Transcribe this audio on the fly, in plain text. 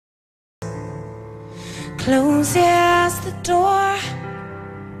closes the door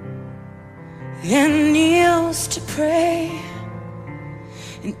and kneels to pray.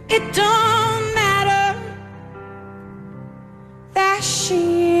 And it don't matter that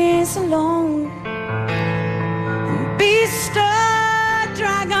she's alone. And beast or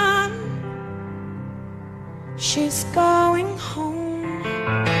dragon, she's going home.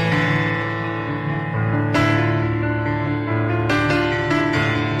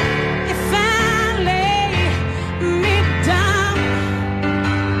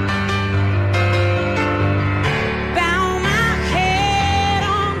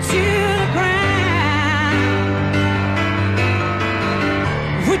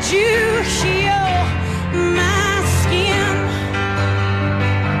 Would you heal my skin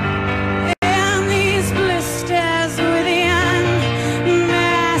and these blisters within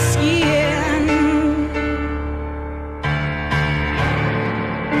my skin?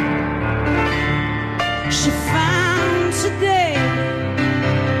 She found today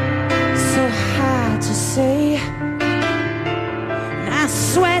so hard to say, and I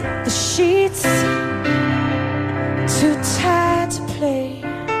sweat the sheets too tired to play.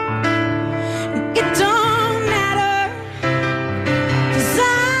 It don't matter, 'cause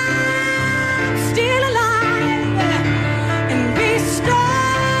I'm still alive, and beast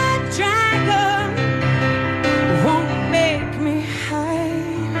or dragon won't make me high,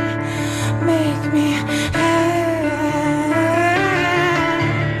 make me high.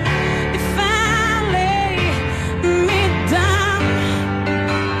 If I lay me down,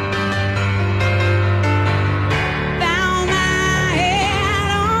 bow my head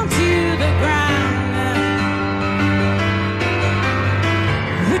onto the ground,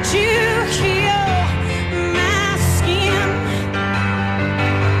 would you heal my skin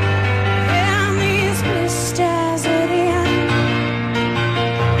and these blisters within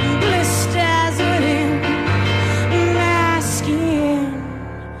my skin?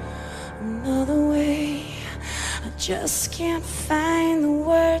 Another way, I just can't find the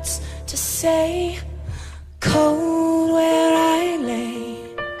words to say. Cold where I lay,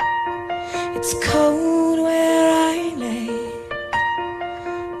 it's cold where I lay.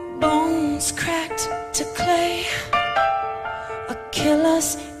 Bones cracked to clay, a killer's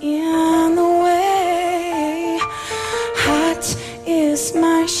in the way. Hot is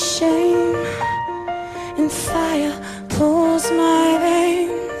my shame, and fire pulls my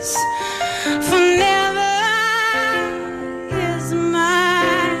veins. For never is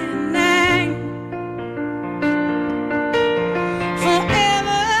my name,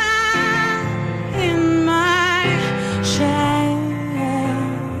 forever in my shame.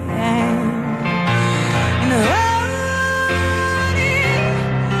 And honey,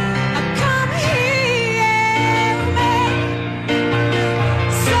 I come here,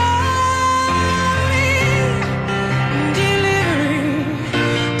 slowly delivering.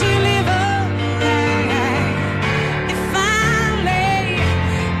 If I lay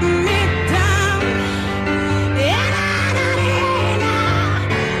me down and I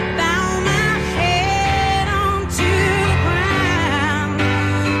bow my head onto the ground,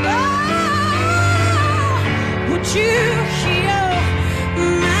 oh, would you heal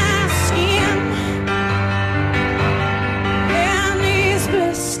my skin and these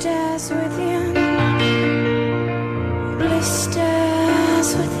blisters within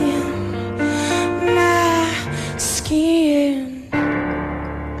my skin?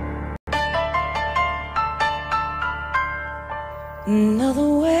 Another